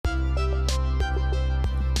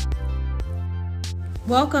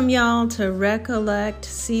Welcome y'all to Recollect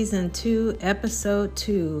Season 2, Episode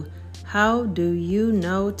 2. How do you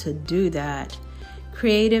know to do that?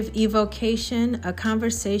 Creative Evocation, a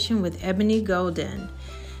conversation with Ebony Golden.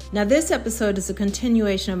 Now this episode is a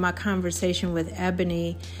continuation of my conversation with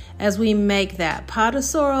Ebony as we make that pot of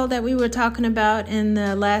sorrel that we were talking about in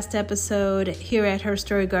the last episode here at her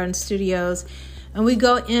Story Garden Studios. And we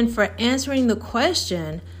go in for answering the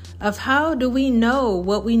question of how do we know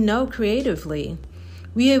what we know creatively?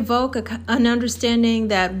 We evoke an understanding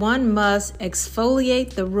that one must exfoliate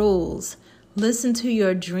the rules, listen to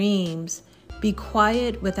your dreams, be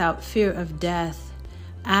quiet without fear of death,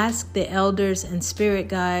 ask the elders and spirit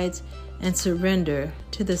guides, and surrender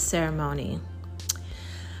to the ceremony.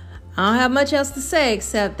 I don't have much else to say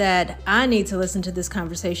except that I need to listen to this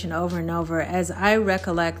conversation over and over as I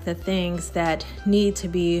recollect the things that need to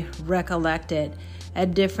be recollected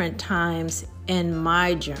at different times in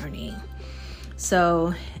my journey.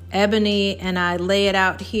 So Ebony and I lay it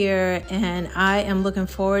out here, and I am looking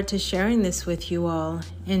forward to sharing this with you all.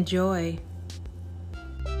 Enjoy.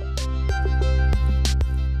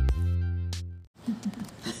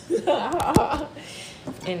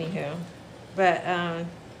 Anywho, but I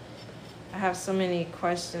have so many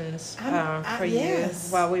questions for yes.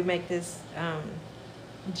 you while we make this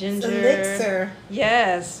ginger elixir.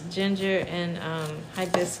 Yes, ginger and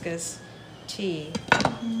hibiscus tea.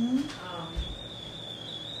 Mm-hmm.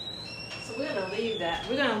 So we're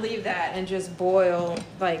gonna leave that and just boil,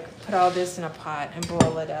 like put all this in a pot and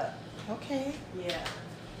boil it up. Okay. Yeah.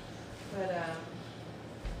 But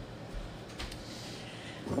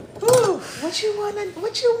what you wanna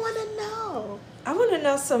know? I want to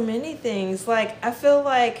know so many things. Like, I feel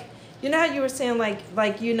like, you know how you were saying,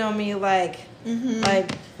 like you know me, like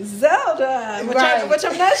Zelda, which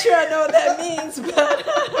I'm not sure I know what that means, but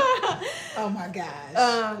oh my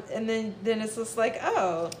gosh. And then it's just like,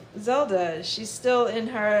 oh, Zelda, she's still in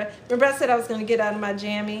her. Remember I said I was going to get out of my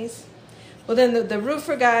jammies? Well, then the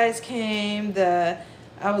roofer guys came. I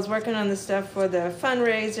was working on the stuff for the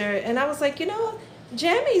fundraiser, and I was like,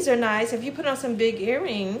 jammies are nice if you put on some big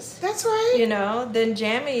earrings. That's right. Then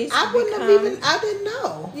jammies. I didn't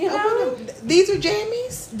know. These are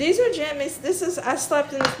jammies? These are jammies. I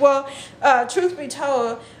slept in this. Well, truth be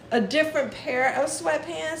told, a different pair of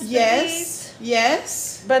sweatpants. Yes.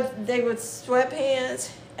 Yes. But they were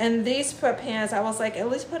sweatpants. And these sweatpants, I was like, at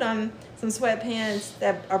least put on some sweatpants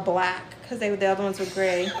that are black, because the other ones were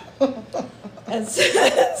gray. And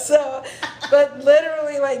so, but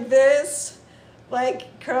literally like this,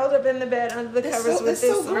 like curled up in the bed under the covers with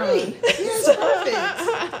this on. Great. Yeah, it's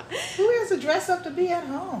perfect. Who has to dress up to be at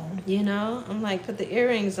home? I'm like, put the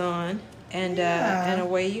earrings on, and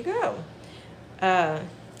away you go.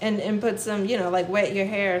 And put some, like wet your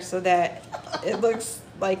hair so that it looks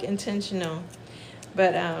like intentional.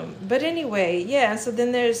 But anyway, yeah. So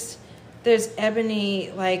then there's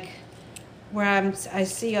Ebony, like where I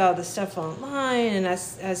see all the stuff online, and I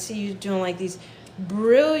see you doing like these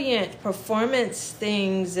brilliant performance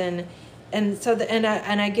things, and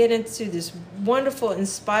I get into this wonderful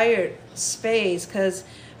inspired space, because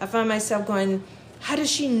I find myself going, how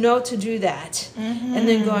does she know to do that? Mm-hmm. And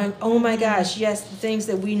then going, oh my gosh, yes, the things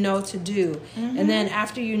that we know to do. Mm-hmm. And then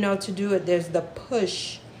after you know to do it, there's the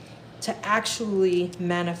push to actually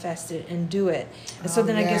manifest it and do it. And so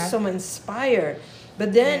then I get so inspired.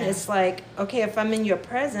 But then it's like, okay, if I'm in your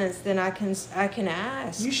presence, then I can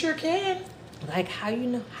ask. You sure can. Like, how you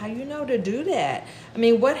know to do that? I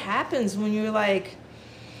mean, what happens when you're like,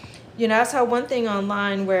 I saw one thing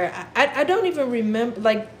online where I don't even remember,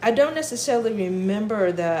 like, I don't necessarily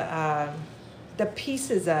remember the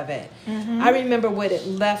pieces of it. Mm-hmm. I remember what it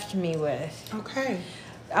left me with. Okay.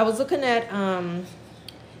 I was looking at,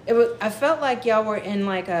 I felt like y'all were in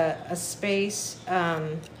like a space,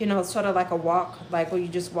 sort of like a walk, like where you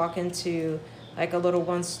just walk into like a little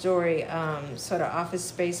one-story sort of office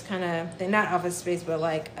space kind of thing. Not office space, but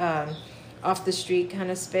like off the street kind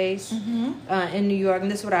of space in New York. And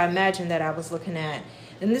this is what I imagined that I was looking at.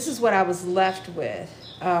 And this is what I was left with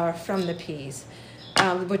from the piece,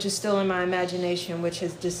 which is still in my imagination, which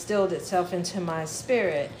has distilled itself into my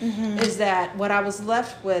spirit, is that what I was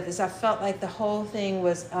left with is I felt like the whole thing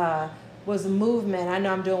was movement. I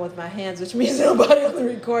know I'm doing it with my hands, which means nobody on the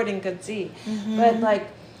recording could see. Mm-hmm. But like,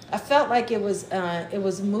 I felt like it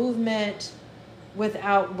was movement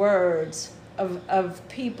without words of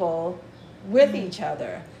people with each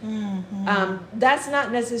other. Mm-hmm. That's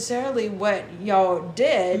not necessarily what y'all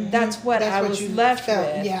did. Mm-hmm. That's what I was left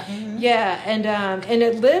with. Yeah. Mm-hmm. Yeah, and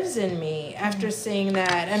it lives in me after seeing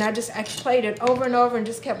that. And I played it over and over and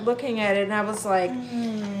just kept looking at it, and I was like,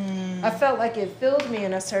 I felt like it filled me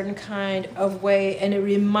in a certain kind of way, and it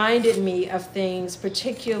reminded me of things,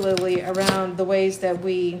 particularly around the ways that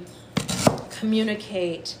we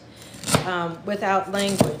communicate without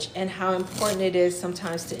language, and how important it is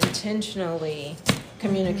sometimes to intentionally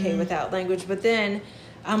communicate without language. But then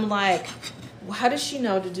I'm like, well, how does she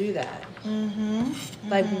know to do that?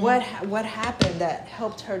 Like, what happened that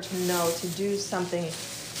helped her to know to do something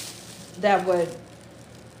that would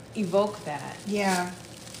evoke that? Yeah.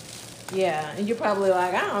 And you're probably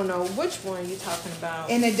like, I don't know which one you're talking about.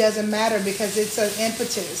 And it doesn't matter because it's an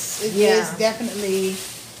impetus. It is definitely,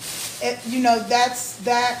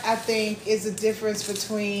 that I think is a difference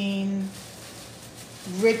between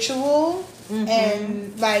ritual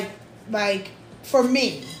and like for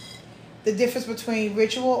me, the difference between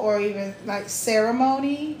ritual or even like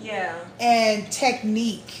ceremony and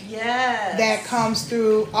technique that comes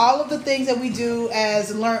through all of the things that we do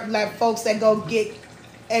as like folks that go get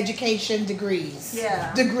education degrees,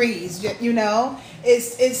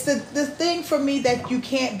 it's the thing for me that you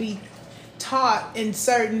can't be taught in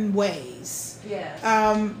certain ways.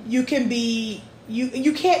 You can be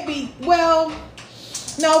you can't be, well,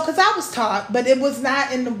 no, because I was taught, but it was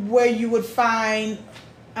not in the where you would find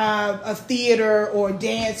a theater or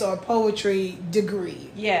dance or poetry degree.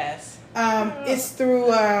 It's through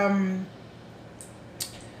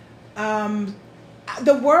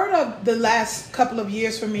the word of the last couple of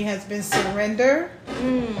years for me has been surrender.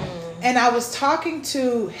 And I was talking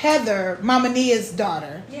to Heather, Mama Nia's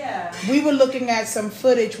daughter. We were looking at some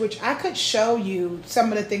footage, which I could show you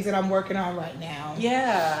some of the things that I'm working on right now.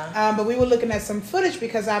 But we were looking at some footage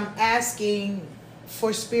because I'm asking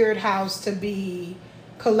for Spirit House to be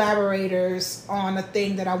collaborators on a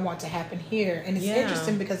thing that I want to happen here. And it's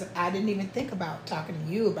interesting because I didn't even think about talking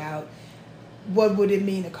to you about what would it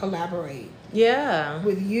mean to collaborate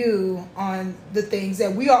with you on the things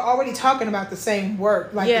that we are already talking about, the same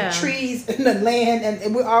work, like the trees and the land,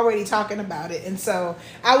 and we're already talking about it. And so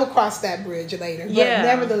I will cross that bridge later. But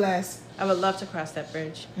nevertheless, I would love to cross that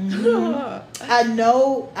bridge. I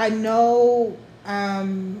know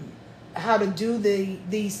how to do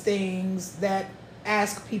these things that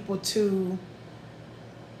ask people to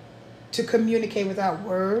communicate without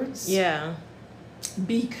words.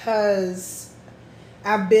 Because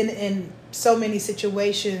I've been in so many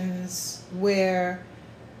situations where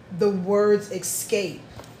the words escape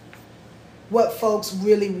what folks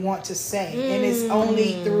really want to say. And it's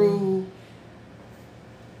only through,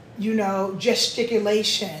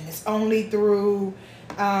 gesticulation. It's only through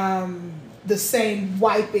the same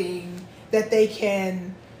wiping that they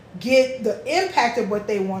can get the impact of what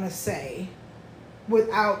they want to say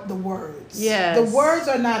without the words. The words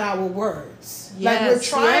are not our words. Like we're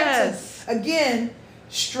trying to, again,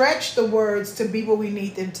 stretch the words to be what we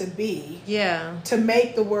need them to be. To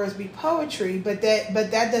make the words be poetry, but that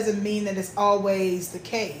doesn't mean that it's always the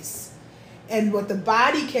case. And what the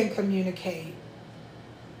body can communicate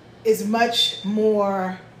is much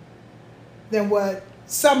more than what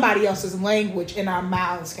somebody else's language in our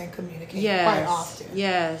mouths can communicate quite often.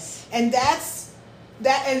 And that's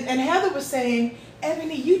that. And Heather was saying,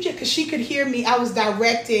 Ebony, you just, because she could hear me, I was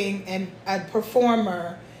directing a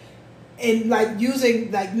performer and like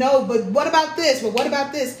using like, no, but what about this? But what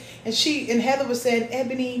about this? And Heather was saying,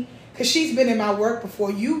 Ebony, because she's been in my work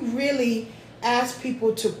before, you really ask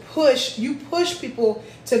people to push people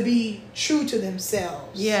to be true to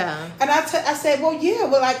themselves. And I said, well,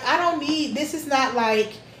 like, I don't need, this is not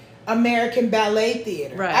like American ballet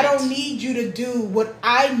theater. I don't need you to do what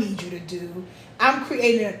I need you to do. I'm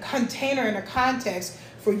creating a container and a context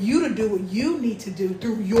for you to do what you need to do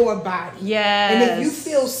through your body. And if you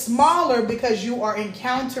feel smaller because you are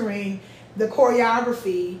encountering the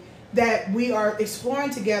choreography that we are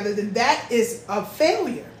exploring together, then that is a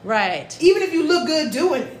failure. Even if you look good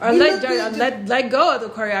doing it. Or let go of the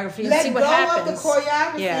choreography and see what happens. Let go of the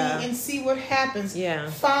choreography and see what happens.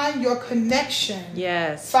 Find your connection.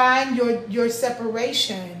 Find your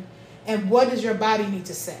separation. And what does your body need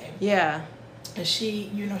to say? And she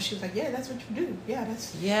was like, that's what you do.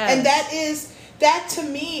 And that to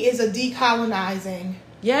me is a decolonizing.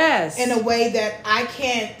 In a way that I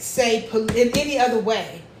can't say in any other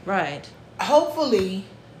way. Hopefully,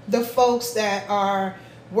 the folks that are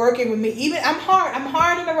working with me, even I'm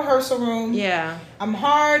hard in a rehearsal room. I'm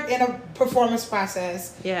hard in a performance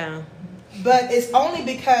process. But it's only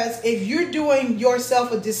because if you're doing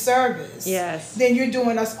yourself a disservice, then you're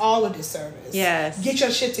doing us all a disservice. Get your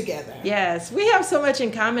shit together. We have so much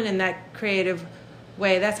in common in that creative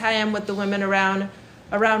way. That's how I am with the women around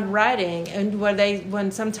writing, and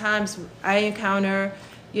when sometimes I encounter,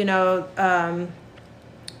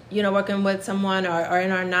 working with someone or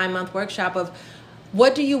in our 9-month workshop of,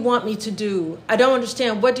 what do you want me to do? I don't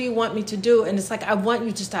understand. What do you want me to do? And it's like, I want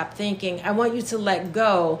you to stop thinking. I want you to let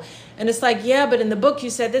go. And it's like, yeah, but in the book you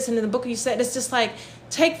said this, and in the book you said, it's just like,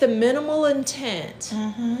 take the minimal intent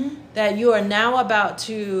that you are now about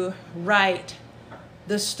to write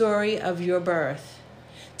the story of your birth.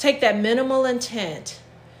 Take that minimal intent.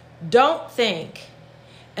 Don't think.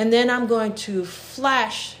 And then I'm going to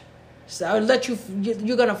flash, or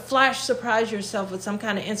you're going to flash surprise yourself with some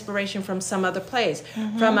kind of inspiration from some other place,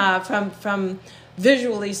 from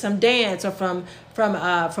visually some dance, or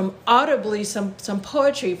from audibly some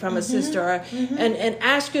poetry from a sister, and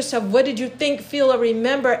ask yourself, what did you think, feel, or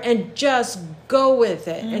remember, and just go with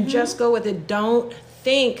it, and just go with it. Don't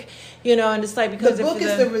think, and it's like, because the book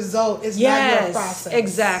is the result, it's not your process.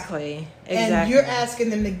 Exactly. And you're asking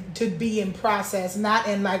them to be in process, not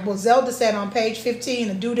in like, well, Zelda said on page 15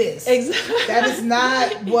 to do this. Exactly. That is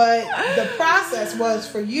not what the process was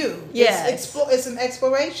for you. Yes. It's an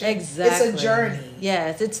exploration. Exactly. It's a journey.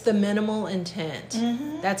 Yes, it's the minimal intent.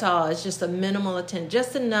 That's all. It's just a minimal intent.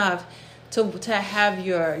 Just enough to have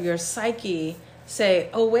your psyche say,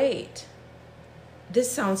 oh, wait, this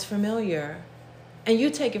sounds familiar. And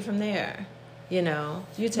you take it from there. You know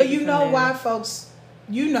why, folks.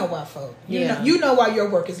 You know why your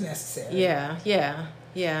work is necessary. Yeah.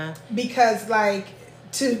 Because like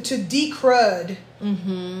to decrud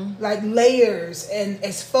like layers and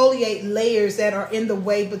exfoliate layers that are in the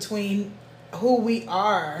way between who we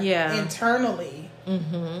are internally.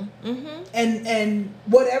 And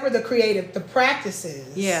whatever the practice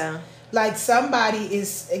is. Yeah. Like somebody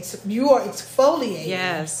you are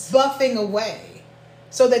exfoliating, buffing away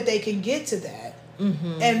so that they can get to that.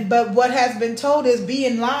 But what has been told is be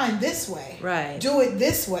in line this way. Right. Do it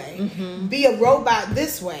this way. Be a robot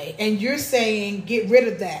this way. And you're saying get rid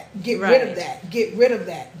of that. Get rid of that. Get rid of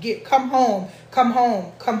that. Come home.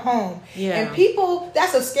 Yeah. And people,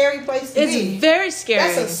 that's a scary place to be. It's very scary.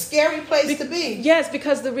 That's a scary place to be. Yes,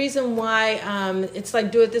 because the reason why it's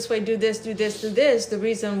like do it this way, do this, do this, do this. The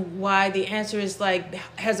reason why the answer is like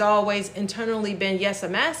has always internally been yes,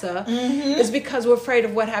 amasa, is because we're afraid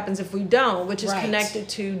of what happens if we don't, which is connected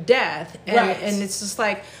to death. And it's just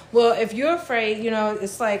like, well, if you're afraid,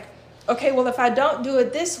 it's like, okay, well, if I don't do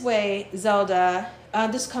it this way, Zelda,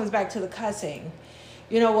 this comes back to the cussing.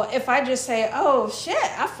 If I just say, oh, shit,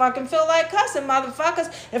 I fucking feel like cussing,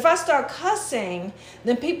 motherfuckers. If I start cussing,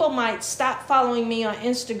 then people might stop following me on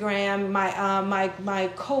Instagram. My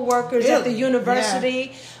co-workers at the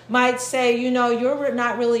university might say, you're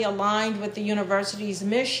not really aligned with the university's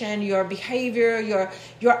mission, your behavior,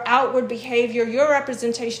 your outward behavior, your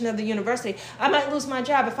representation of the university. I might lose my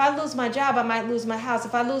job. If I lose my job, I might lose my house.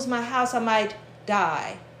 If I lose my house, I might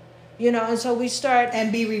die. And so we start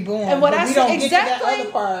and be reborn. And what I say exactly. Get to that other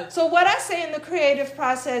part. So what I say in the creative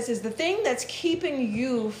process is the thing that's keeping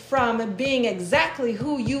you from being exactly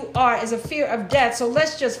who you are is a fear of death. So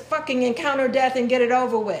let's just fucking encounter death and get it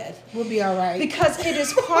over with. We'll be all right because it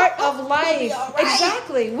is part of life. We'll be all right.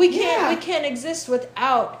 Exactly. We can't exist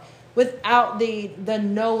without the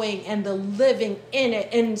knowing and the living in it,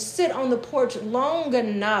 and sit on the porch long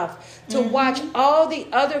enough to watch all the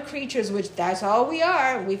other creatures, which that's all we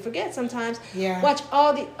are. We forget sometimes. Yeah. Watch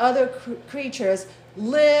all the other creatures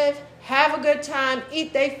live, have a good time,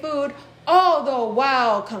 eat their food, all the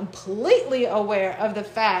while completely aware of the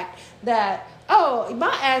fact that, oh,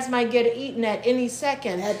 my ass might get eaten at any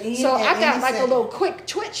second. So I got like a little quick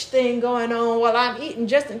twitch thing going on while I'm eating,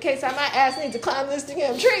 just in case my ass needs to climb this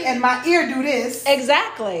damn tree. And my ear do this.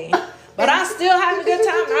 Exactly. But I'm still having a good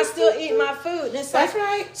time. I still eat my food. And it's That's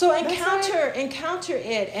right. So encounter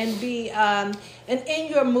it and be and in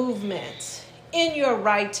your movement, in your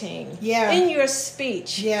writing, in your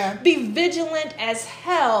speech. Be vigilant as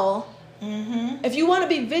hell. If you want to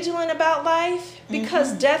be vigilant about life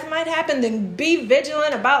because death might happen, then be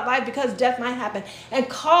vigilant about life because death might happen, and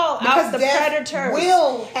call out the predators.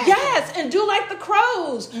 Will happen. Yes, and do like the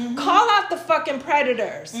crows. Call out the fucking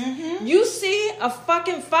predators. You see a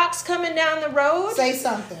fucking fox coming down the road, say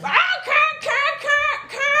something.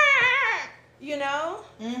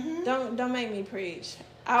 Don't make me preach.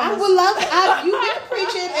 I would love it. You've been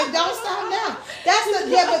preaching and don't stop now. But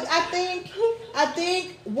I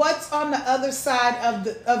think what's on the other side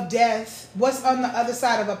of death, what's on the other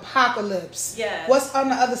side of apocalypse, what's on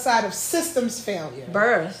the other side of systems failure,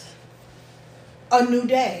 birth, a new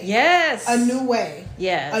day, a new way,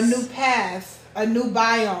 a new path, a new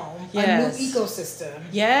biome, a new ecosystem.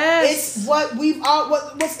 It's what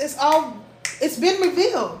it's been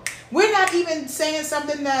revealed. We're not even saying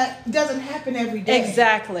something that doesn't happen every day.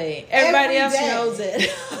 Exactly. Everybody else knows it.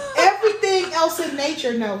 everything else in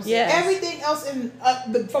nature knows it. Everything else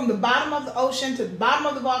from the bottom of the ocean to the bottom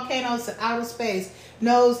of the volcanoes to outer space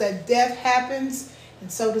knows that death happens.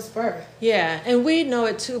 And so does birth. Yeah, and we know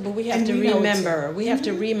it too, but we have to remember. We have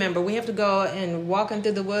to remember. We have to go and walking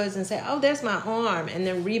through the woods and say, oh, there's my arm. And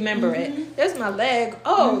then remember it. There's my leg.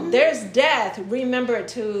 Oh, there's death. Remember it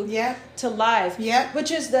to life. Yeah. Which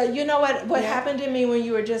is you know what happened to me when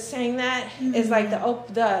you were just saying that? Is like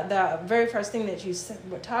the very first thing that you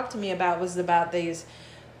talked to me about was about these,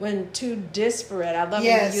 when two disparate, I love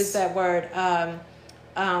when you use that word,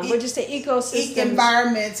 what'd you say? Ecosystems,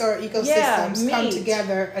 environments or ecosystems come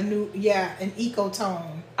together. An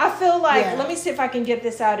ecotone. I feel like let me see if I can get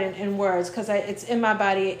this out in words, because it's in my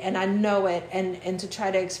body and I know it, and to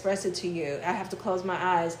try to express it to you, I have to close my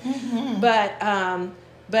eyes. But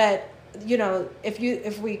you know,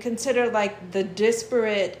 if we consider like the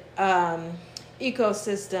disparate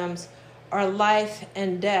ecosystems are life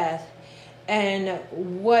and death, and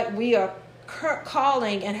what we are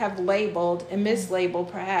calling and have labeled and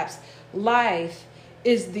mislabeled perhaps life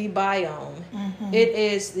is the biome. It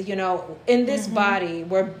is, you know, in this body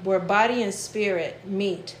where body and spirit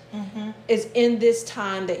meet is in this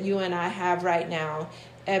time that you and I have right now,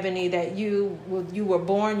 Ebony, that you were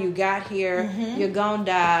born, you got here, you're gonna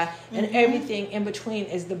die, and everything in between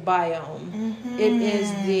is the biome.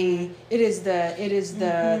 It is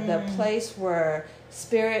the place where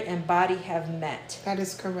spirit and body have met. That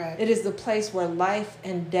is correct. It is the place where life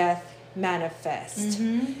and death manifest.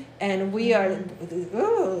 And we are,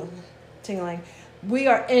 tingling, we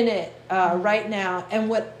are in it right now. And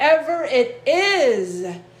whatever it is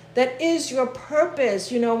that is your purpose,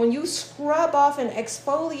 you know, when you scrub off and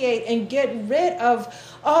exfoliate and get rid of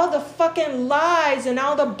all the fucking lies and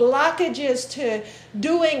all the blockages to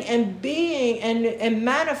doing and being and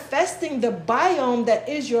manifesting the biome that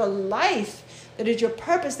is your life, that is your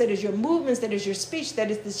purpose, that is your movements, that is your speech, that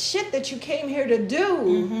is the shit that you came here to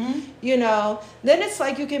do, you know, then it's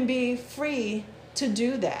like you can be free to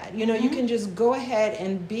do that. You know, you can just go ahead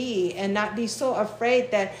and be and not be so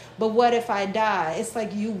afraid that, but what if I die? It's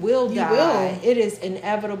like you will die. It is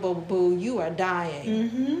inevitable, boo. You are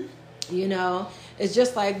dying. You know, it's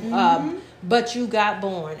just like, but you got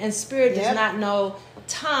born. And spirit does not know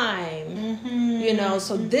time, you know,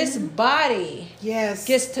 so this body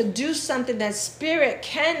gets to do something that spirit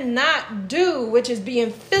cannot do, which is be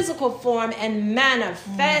in physical form and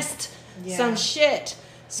manifest some shit.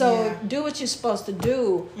 So do what you're supposed to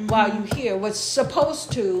do while you're here. What's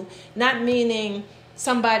supposed to, not meaning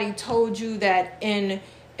somebody told you that in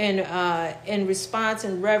response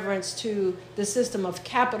and reverence to the system of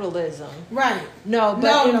capitalism. Right. No,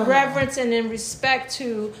 but in reverence and in respect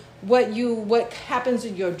to what happens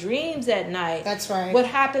in your dreams at night. That's right. What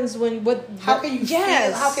happens how can you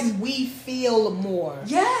feel? How can we feel more?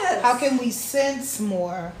 Yes. How can we sense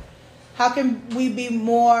more? How can we be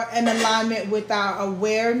more in alignment with our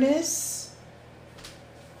awareness?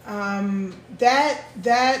 That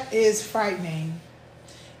is frightening.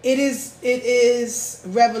 It is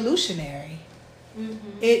revolutionary.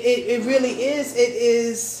 It really is.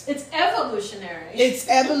 It's evolutionary. It's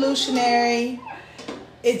evolutionary.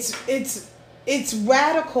 It's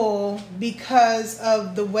radical because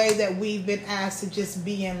of the way that we've been asked to just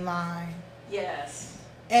be in line. Yes.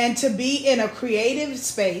 And to be in a creative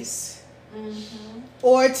space,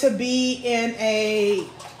 or to be in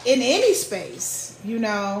any space, you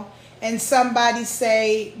know, and somebody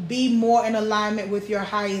say, be more in alignment with your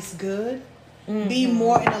highest good, be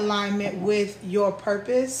more in alignment with your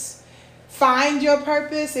purpose, find your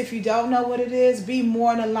purpose. If you don't know what it is, be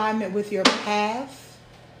more in alignment with your path.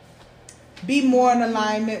 Be more in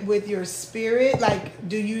alignment with your spirit. Like,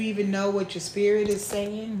 do you even know what your spirit is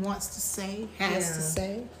saying, wants to say, has to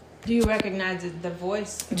say? Do you recognize the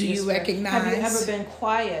voice? Do you recognize? Have you ever been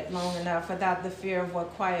quiet long enough without the fear of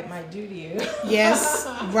what quiet might do to you? Yes,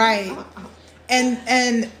 right.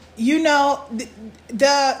 And you know,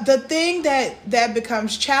 the thing that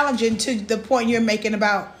becomes challenging, to the point you're making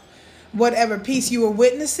about whatever piece you were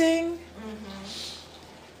witnessing,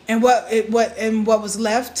 and what was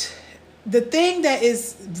left. The thing that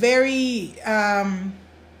is very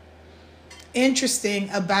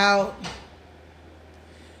interesting about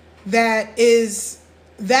that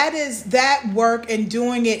work and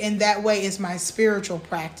doing it in that way is my spiritual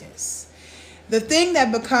practice. The thing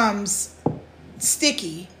that becomes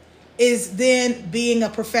sticky is then being a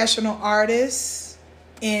professional artist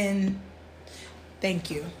in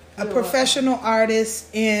professional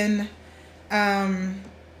artist in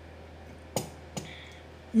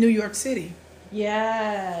New York City.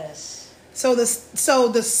 Yes. So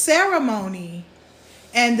the ceremony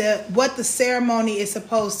and what the ceremony is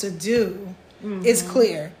supposed to do It's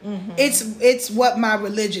clear. It's what my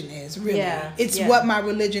religion is, really. Yeah. It's what my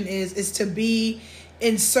religion is to be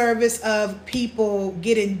in service of people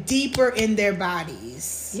getting deeper in their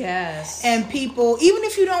bodies. Yes. And people, even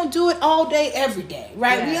if you don't do it all day, every day,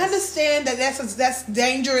 right? Yes. We understand that that's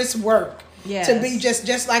dangerous work. Yes. To be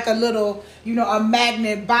just like a little, a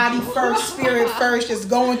magnet, body first, spirit first, just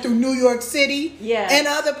going through New York City and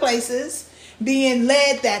other places, being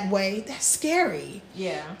led that way. That's scary.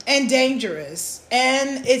 Yeah. And dangerous.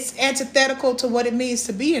 And it's antithetical to what it means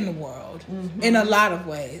to be in the world in a lot of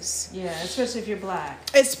ways. Yeah, especially if you're black.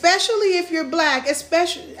 Especially if you're black.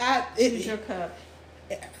 Here's your cup.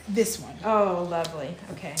 This one. Oh, lovely.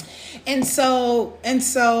 Okay. And so,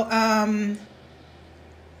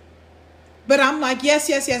 but I'm like,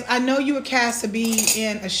 yes. I know you were cast to be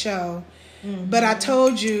in a show, but I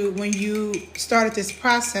told you when you started this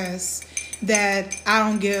process that I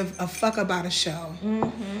don't give a fuck about a show.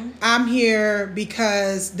 I'm here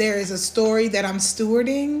because there is a story that I'm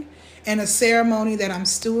stewarding and a ceremony that I'm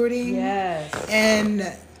stewarding. Yes.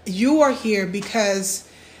 And you are here because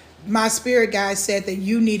my spirit guide said that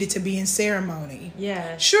you needed to be in ceremony.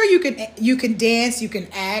 Yeah. Sure, you can dance, you can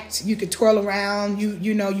act, you can twirl around,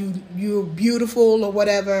 you're beautiful or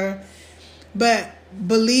whatever. But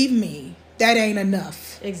believe me, that ain't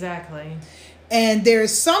enough. Exactly. And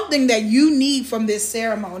there's something that you need from this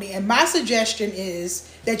ceremony. And my suggestion is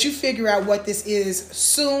that you figure out what this is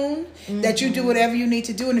soon, that you do whatever you need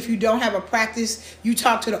to do. And if you don't have a practice, you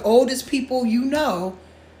talk to the oldest people you know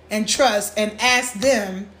and trust and ask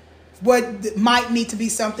them what might need to be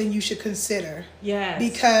something you should consider. Yes.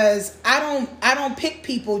 Because I don't pick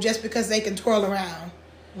people just because they can twirl around.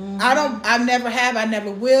 I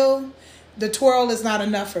never will. The twirl is not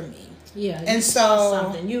enough for me. Yeah, and saw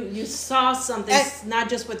something. You saw something, not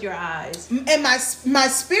just with your eyes. And my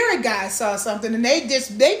spirit guys saw something, and they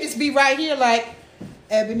just be right here like,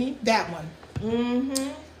 Ebony, that one.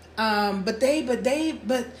 But they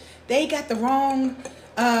got the wrong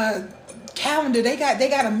calendar. They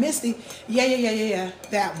got a misty. Yeah,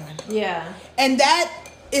 that one. Yeah, and that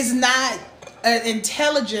is not an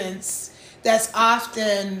intelligence that's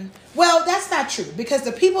often. Well, that's not true because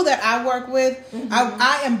the people that I work with,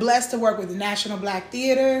 I am blessed to work with the National Black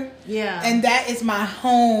Theater. Yeah. And that is my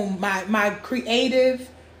home, my creative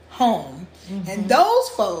home. And those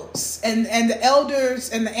folks and the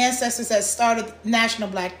elders and the ancestors that started National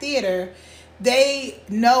Black Theater, they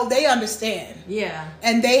understand. Yeah.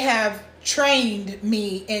 And they have trained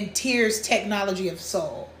me in Tears Technology of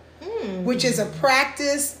Soul. Which is a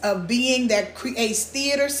practice of being that creates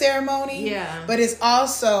theater ceremony, but it's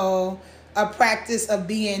also a practice of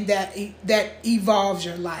being that evolves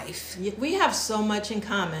your life. We have so much in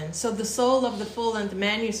common. So the soul of the full-length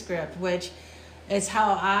manuscript, which is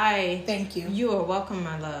how I... Thank you. You are welcome,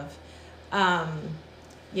 my love.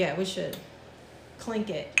 We should clink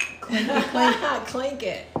it. Clink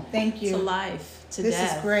it. Thank you. To life, to this death.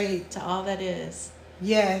 This is great. To all that is.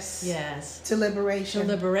 Yes. Yes. To liberation. To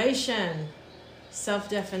liberation.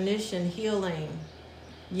 Self-definition. Healing.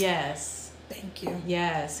 Yes. Thank you.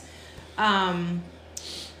 Yes. The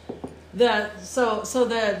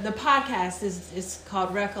podcast is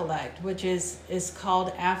called Recollect, which is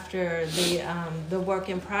called after the work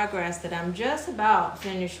in progress that I'm just about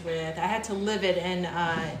finished with. I had to live it, and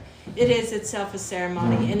it is itself a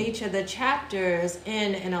ceremony. And each of the chapters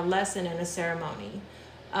end in a lesson and a ceremony.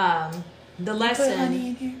 The lesson. Put honey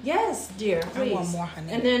in here? Yes, dear. Please. I want more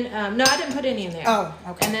honey. And then no, I didn't put any in there. Oh,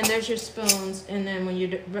 okay. And then there's your spoons, and then when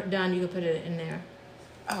you're done, you can put it in there.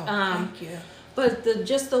 Oh, thank you. But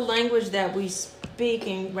just the language that we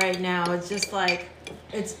speaking right now, it's just like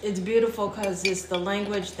it's beautiful because it's the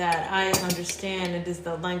language that I understand. It is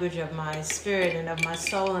the language of my spirit and of my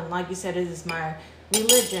soul, and like you said, it is my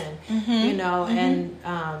religion. And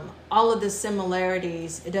all of the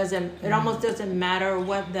similarities. It almost doesn't matter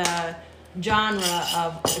what the genre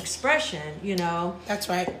of expression, That's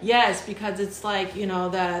right. Yes, because it's like,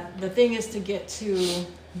 the thing is to get to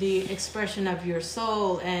the expression of your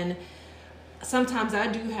soul, and sometimes I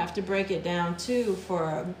do have to break it down too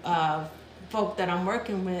for folk that I'm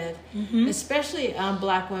working with, especially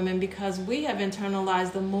Black women, because we have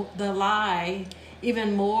internalized the lie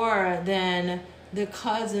even more than the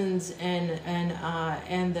cousins and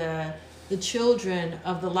the children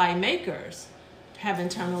of the lie makers have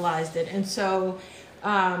internalized it. And so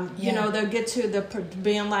they'll get to the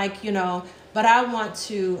being like, but I want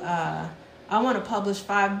to publish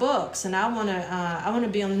 5 books, and I want to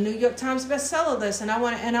be on the New York Times bestseller list, and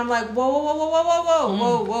I'm like,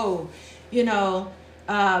 whoa,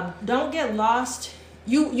 don't get lost.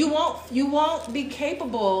 You won't be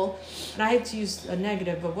capable, and I hate to use a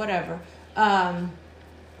negative, but whatever,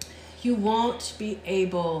 You won't be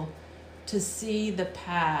able to see the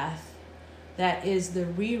path that is the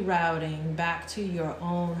rerouting back to your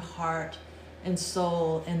own heart and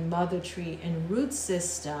soul and mother tree and root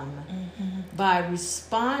system by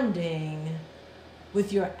responding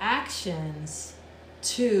with your actions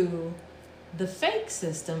to the fake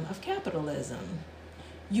system of capitalism.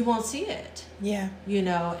 You won't see it. Yeah. You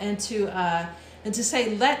know, and to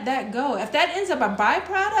say, let that go. If that ends up a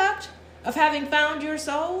byproduct of having found your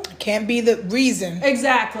soul, can't be the reason.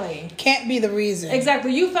 Exactly. Can't be the reason.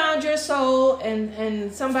 Exactly. You found your soul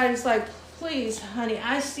and somebody's like, please, honey,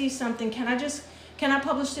 I see something. Can I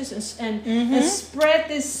publish this and spread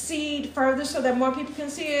this seed further so that more people can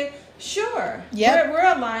see it? Sure. Yeah.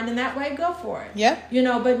 We're aligned in that way. Go for it. Yeah. You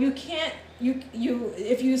know, but you can't,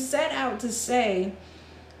 if you set out to say,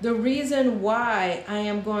 the reason why I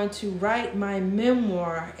am going to write my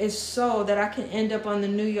memoir is so that I can end up on the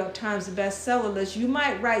New York Times bestseller list. You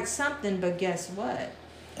might write something, but guess what?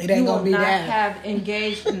 It ain't gonna be that. You will not have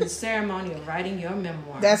engaged in the ceremony of writing your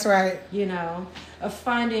memoir. That's right. You know, of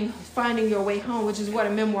finding your way home, which is what a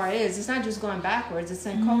memoir is. It's not just going backwards. It's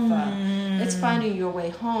Sankofa. It's finding your way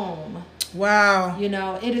home. Wow. You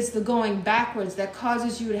know, it is the going backwards that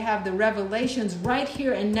causes you to have the revelations right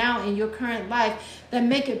here and now in your current life that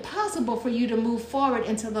make it possible for you to move forward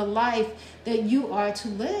into the life that you are to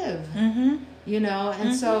live. You know,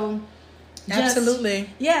 and so... Absolutely.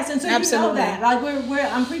 Yes, and so absolutely. You know that.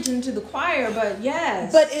 Like I'm preaching to the choir, but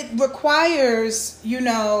yes. But it requires, you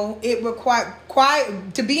know,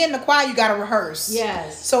 choir to be in the choir, you got to rehearse.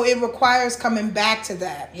 Yes. So it requires coming back to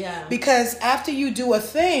that. Yeah. Because after you do a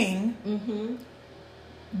thing,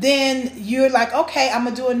 then you're like, okay, I'm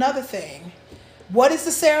going to do another thing. What is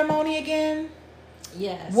the ceremony again?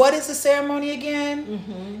 Yes. What is the ceremony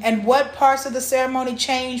again? And what parts of the ceremony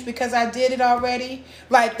change because I did it already?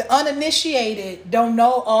 Like the uninitiated don't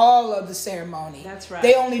know all of the ceremony. That's right.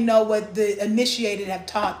 They only know what the initiated have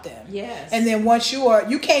taught them. Yes. And then once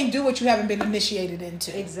you can't do what you haven't been initiated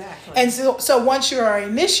into. Exactly. And so once you are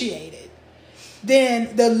initiated,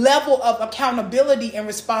 then the level of accountability and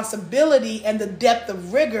responsibility and the depth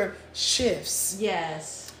of rigor shifts.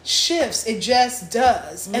 Yes. Shifts. It just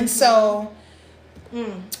does. And so...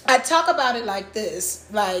 I talk about it like this,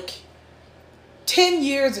 like 10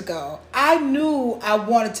 years ago, I knew I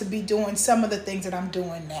wanted to be doing some of the things that I'm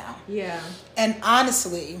doing now. Yeah. And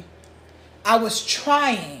honestly, I was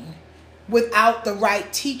trying without the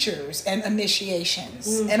right teachers and initiations.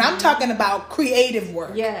 And I'm talking about creative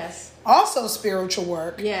work. Yes. Also spiritual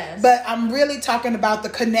work. Yes. But I'm really talking about the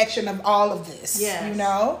connection of all of this. Yes. You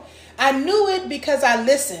know? I knew it because I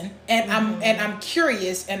listen and I'm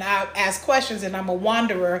curious and I ask questions and I'm a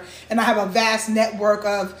wanderer and I have a vast network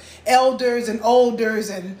of elders and olders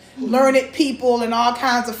and learned people and all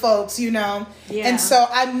kinds of folks, you know. Yeah. And so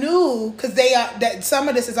I knew because that some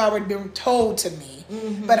of this has already been told to me.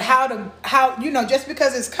 But how you know, just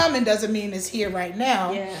because it's coming doesn't mean it's here right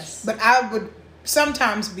now. Yes. But I would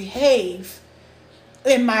sometimes behave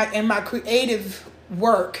in my creative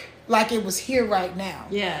work like it was here right now.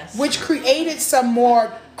 Yes. Which created some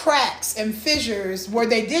more cracks and fissures where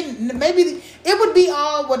they didn't. Maybe it would be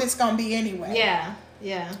all what it's going to be anyway. Yeah.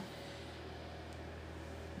 Yeah.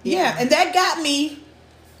 Yeah. And that got me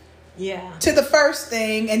to the first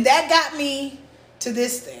thing. And that got me to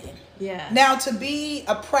this thing. Yeah. Now to be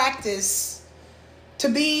a practitioner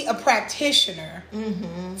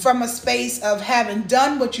from a space of having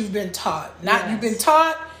done what you've been taught. You've been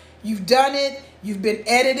taught, you've done it. You've been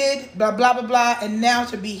edited, blah, blah, blah, blah. And now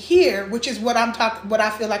to be here, which is what I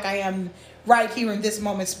feel like I am right here in this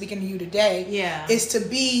moment speaking to you today. Yeah. Is to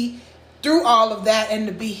be through all of that and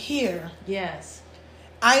to be here. Yes.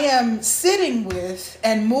 I am sitting with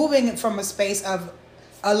and moving from a space of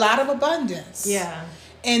a lot of abundance. Yeah.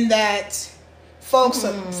 In that folks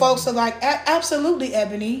are like, absolutely,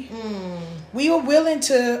 Ebony. We are willing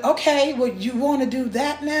to, okay, well, you want to do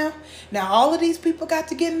that now? Now all of these people got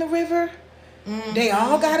to get in the river. They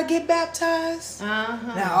all got to get baptized.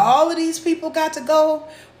 Now all of these people got to go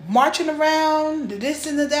marching around, this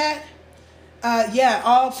and that.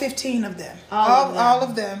 All 15 of them. All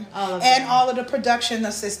of them. And all of the production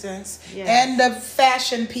assistants. Yes. And the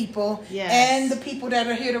fashion people. Yes. And the people that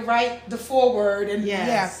are here to write the foreword. And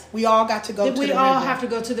we all got to go to the river. We all have to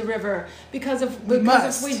go to the river. Because if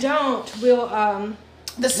we don't, we'll...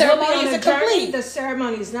 The ceremony isn't complete. The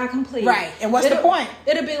ceremony is not complete. Right. And what's the point?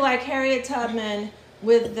 It'll be like Harriet Tubman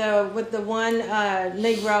with the one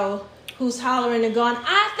Negro who's hollering and going,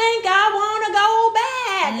 I think I want to go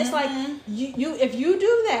back. It's like you if you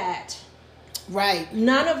do that, Right.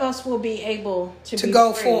 None of us will be able to be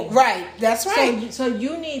go free. for right. That's right. So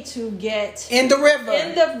you need to get in the river.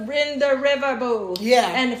 In the river, boo. Yeah.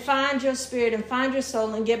 And find your spirit and find your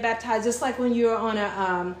soul and get baptized. Just like when you're on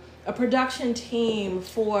a production team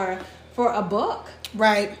for a book.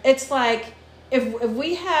 Right. It's like if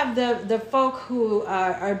we have the folk who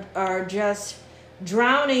are just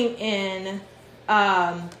drowning in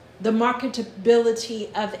the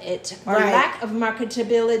marketability of it or lack of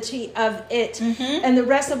marketability of it, and the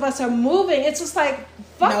rest of us are moving, it's just like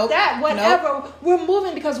fuck that, whatever. We're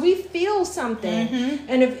moving because we feel something,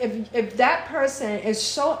 and if that person is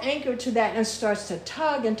so anchored to that and starts to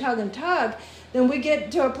tug and tug and tug, then we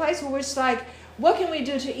get to a place where we're just like, what can we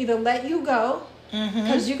do to either let you go,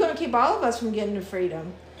 because you're going to keep all of us from getting to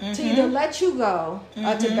freedom, to either let you go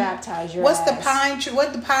or to baptize your ass. The pine tree?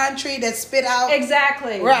 What's the pine tree that spit out?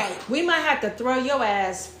 Exactly. Right. We might have to throw your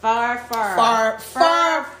ass far away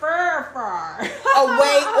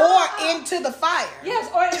or into the fire. Yes,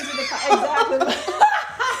 or into the fire.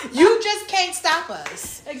 Exactly. You just can't stop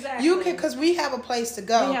us. Exactly. You can, because we have a place to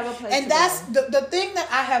go. We have a place and to that's go. the thing that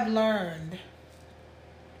I have learned.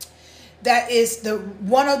 That is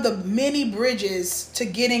one of the many bridges to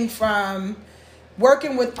getting from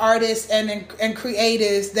working with artists and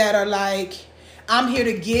creatives that are like, I'm here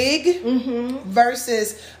to gig,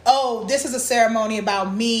 versus, oh, this is a ceremony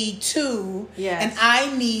about me too, and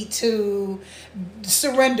I need to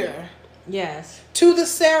surrender to the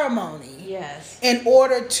ceremony in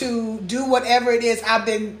order to do whatever it is I've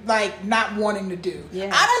been like not wanting to do.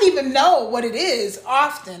 I don't even know what it is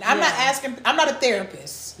often. I'm not asking, I'm not a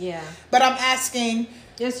therapist, but I'm asking.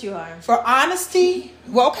 Yes, you are. For honesty,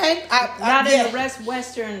 well, okay. Not in the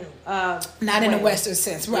Western. Not way. In the Western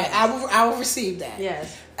sense, right? Yes. I will receive that.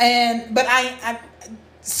 Yes. But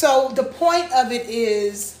so the point of it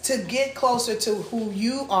is to get closer to who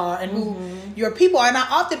you are and who your people are. And I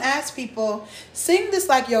often ask people, sing this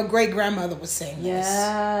like your great grandmother would sing this.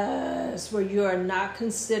 Yes, where you are not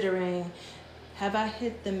considering, have I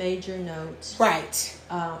hit the major note? Right.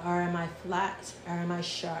 Or am I flat? Or am I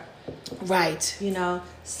sharp? Right. You know,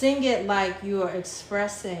 sing it like you are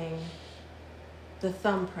expressing the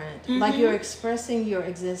thumbprint, like you're expressing your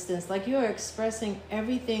existence, like you are expressing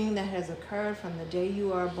everything that has occurred from the day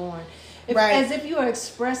you are born. As if you are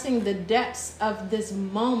expressing the depths of this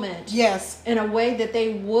moment in a way that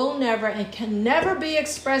they will never and can never be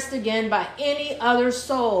expressed again by any other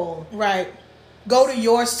soul. Right. Go to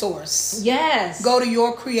your source. Yes. Go to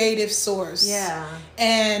your creative source. Yeah.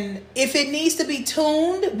 And if it needs to be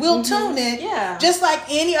tuned, we'll tune it. Yeah. Just like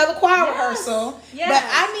any other choir rehearsal. Yes. But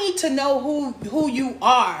I need to know who you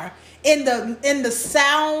are in the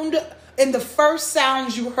sound, in the first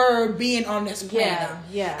sounds you heard being on this planet.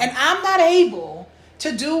 Yeah. And I'm not able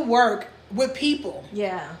to do work with people.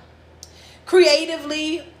 Yeah.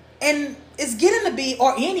 Creatively, and it's getting to be,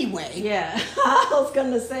 or anyway. Yeah. I was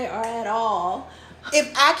going to say, or at all.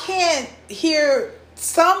 If I can't hear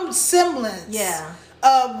some semblance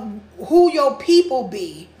of who your people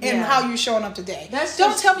be and how you're showing up today.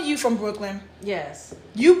 Don't tell me you from Brooklyn. Yes.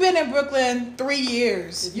 You've been in Brooklyn 3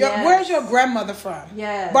 years. Where's your grandmother from?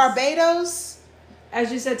 Yes. Barbados?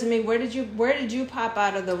 As you said to me, where did you pop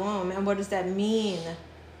out of the womb, and what does that mean?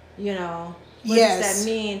 You know, what does that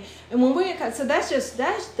mean? And when so that's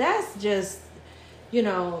just you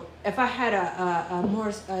know, if I had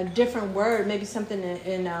a different word, maybe something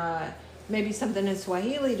in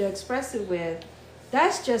Swahili to express it with,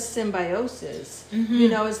 that's just symbiosis. You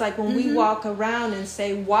know, it's like when we walk around and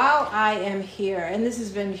say, while I am here, and this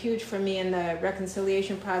has been huge for me in the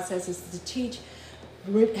reconciliation process, is to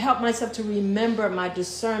help myself to remember my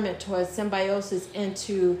discernment towards symbiosis and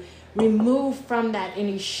to remove from that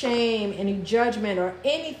any shame, any judgment, or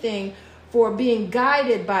anything for being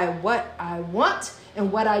guided by what I want and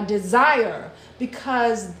what I desire,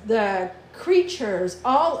 because the creatures,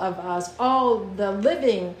 all of us, all the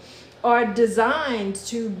living, are designed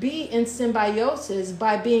to be in symbiosis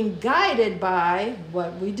by being guided by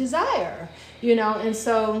what we desire, you know. And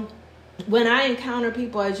so when I encounter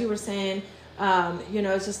people, as you were saying, you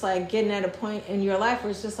know, it's just like getting at a point in your life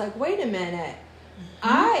where it's just like, wait a minute,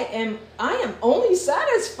 I am only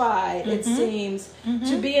satisfied, it seems,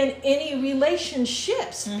 to be in any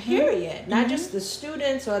relationships, period. Not just the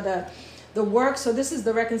students or the work. So this is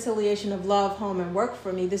the reconciliation of love, home, and work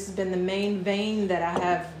for me. This has been the main vein that I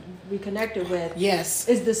have reconnected with. Yes.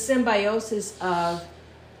 Is the symbiosis of,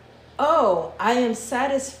 oh, I am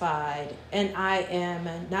satisfied, and I am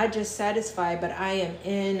not just satisfied, but I am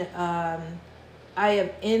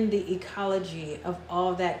in the ecology of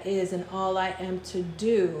all that is and all I am to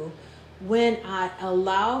do when I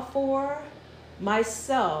allow for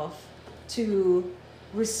myself to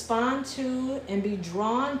respond to and be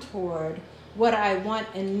drawn toward what I want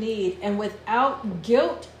and need, and without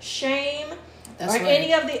guilt, shame, That's or right.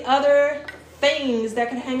 any of the other things that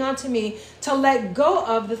can hang on to me, to let go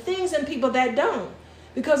of the things and people that don't.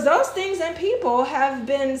 Because those things and people have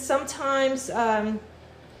been sometimes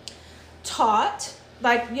taught,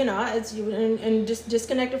 like, it's and just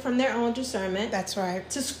disconnected from their own discernment. That's right.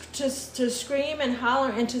 To scream and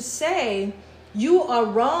holler and to say, you are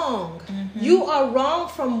wrong. Mm-hmm. You are wrong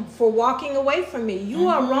for walking away from me. You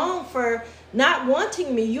are wrong for not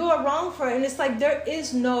wanting me. You are wrong for, and it's like there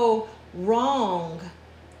is no wrong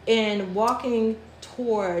in walking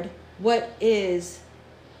toward what is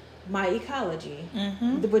my ecology,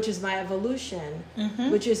 which is my evolution,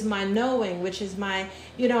 which is my knowing, which is my,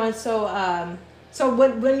 and so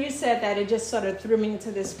when you said that, it just sort of threw me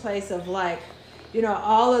into this place of like,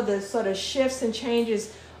 all of the sort of shifts and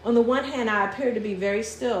changes. On the one hand, I appear to be very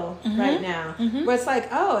still right now, where it's like,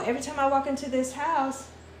 oh, every time I walk into this house,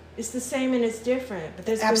 it's the same and it's different. But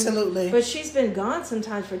Absolutely. But she's been gone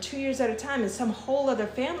sometimes for 2 years at a time, and some whole other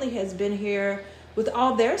family has been here with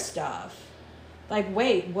all their stuff. Like,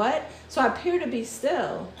 wait, what? So I appear to be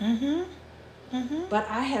still, but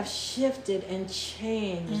I have shifted and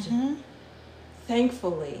changed,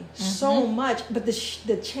 thankfully, so much. But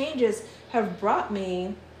the changes have brought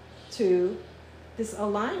me to this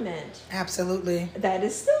alignment. Absolutely. That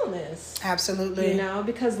is stillness. Absolutely.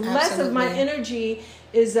 Because less of my energy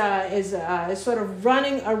is sort of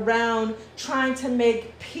running around trying to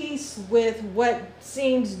make peace with what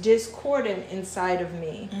seems discordant inside of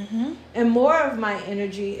me. And more of my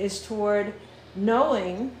energy is toward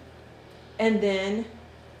knowing and then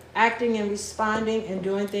acting and responding and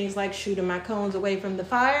doing things like shooting my cones away from the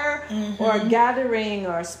fire, or gathering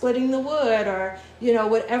or splitting the wood, or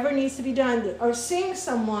whatever needs to be done, or seeing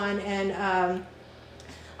someone. And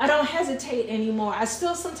I don't hesitate anymore. I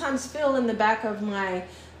still sometimes feel in the back of my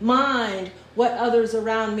mind what others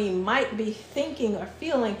around me might be thinking or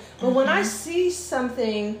feeling, but when I see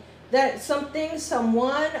someone that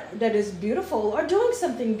is beautiful or doing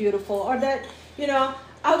something beautiful, or that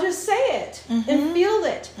I'll just say it and feel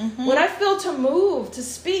it. When I feel to move, to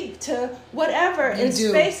speak, to whatever in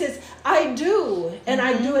spaces, I do. And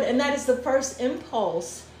I do it. And that is the first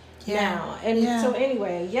impulse now. And so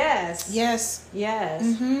anyway, yes.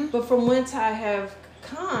 But from whence I have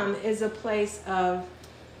come is a place of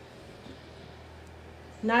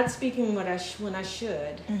not speaking when I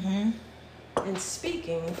should, and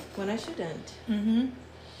speaking when I shouldn't,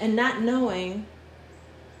 and not knowing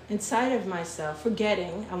inside of myself,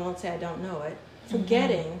 forgetting, I won't say I don't know it,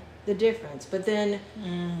 forgetting the difference. But then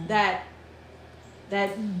that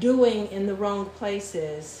doing in the wrong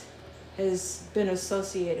places has been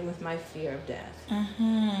associated with my fear of death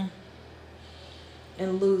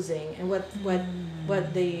and losing, and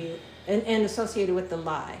and associated with the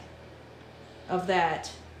lie of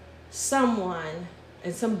that someone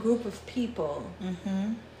and some group of people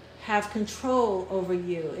have control over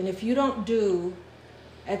you, and if you don't do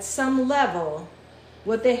at some level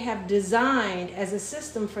what they have designed as a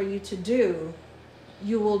system for you to do,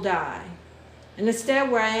 you will die. And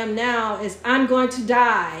instead, where I am now is, I'm going to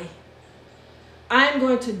die. I'm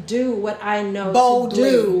going to do what I know boldly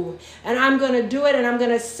to do. And I'm going to do it, and I'm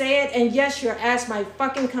going to say it. And yes, your ass might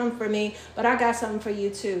fucking come for me, but I got something for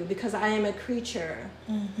you too, because I am a creature.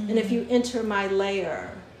 And if you enter my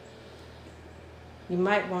lair, you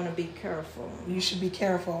might want to be careful. You should be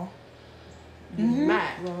careful. You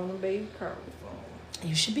might want to be careful.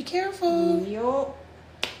 You should be careful. Yup.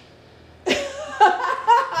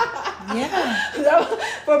 Yeah.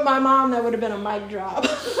 For my mom, that would have been a mic drop.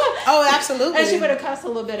 Oh, absolutely. And she would have cussed a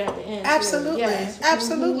little bit at the end. Absolutely. Yes.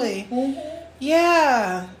 Absolutely.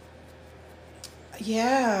 Yeah.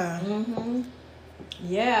 Yeah.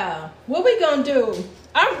 What we gonna do?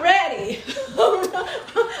 I'm ready.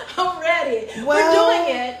 I'm ready.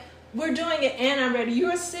 Well, We're doing it, and I'm ready.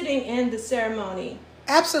 You are sitting in the ceremony.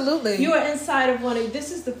 Absolutely. You are inside of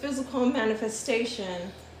this is the physical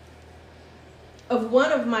manifestation of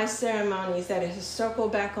one of my ceremonies that has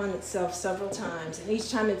circled back on itself several times. And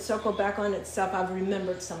each time it circled back on itself, I've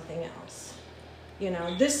remembered something else.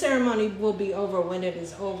 This ceremony will be over when it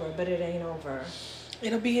is over, but it ain't over.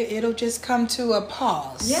 It'll just come to a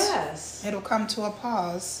pause. Yes. It'll come to a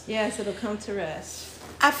pause. Yes, it'll come to rest.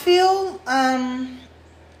 I feel,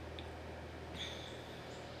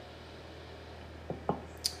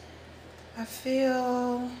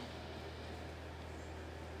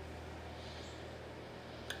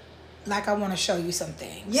 like I want to show you some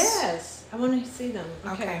things. Yes, I want to see them.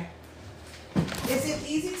 Okay. Is it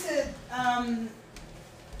easy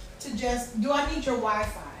to just, do I need your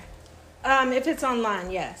Wi-Fi? If it's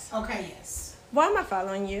online, yes. Okay, yes. Why am I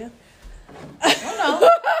following you? I don't know.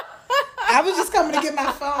 I was just coming to get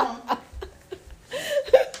my phone.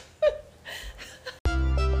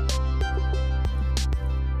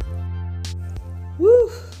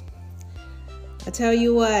 Woo! I tell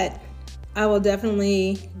you what, I will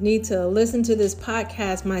definitely need to listen to this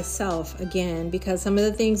podcast myself again, because some of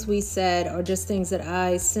the things we said are just things that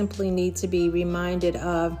I simply need to be reminded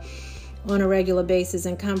of on a regular basis,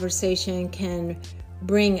 and conversation can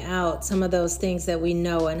bring out some of those things that we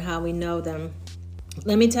know and how we know them.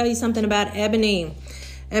 Let me tell you something about Ebony.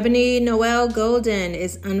 Ebony Noel Golden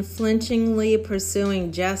is unflinchingly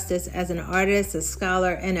pursuing justice as an artist, a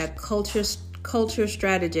scholar, and a culture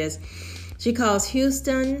strategist. She calls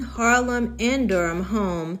Houston, Harlem, and Durham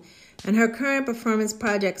home, and her current performance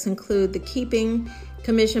projects include The Keeping,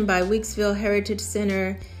 commissioned by Weeksville Heritage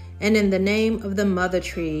Center, and In the Name of the Mother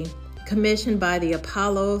Tree, commissioned by the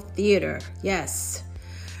Apollo Theater. Yes.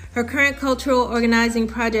 Her current cultural organizing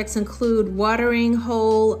projects include Watering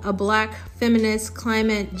Whole, a Black feminist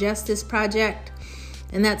climate justice project,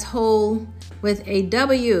 and that's whole with a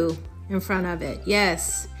W in front of it.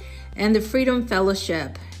 Yes. And the Freedom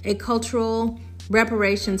Fellowship, a cultural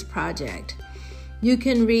reparations project. You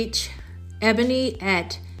can reach Ebony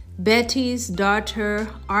at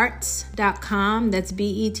bettysdaughterarts.com. That's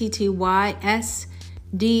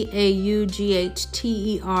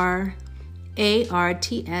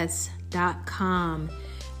BETTYSDAUGHTERARTS.com.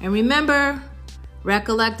 And remember,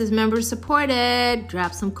 Recollect is member supported.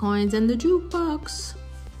 Drop some coins in the jukebox.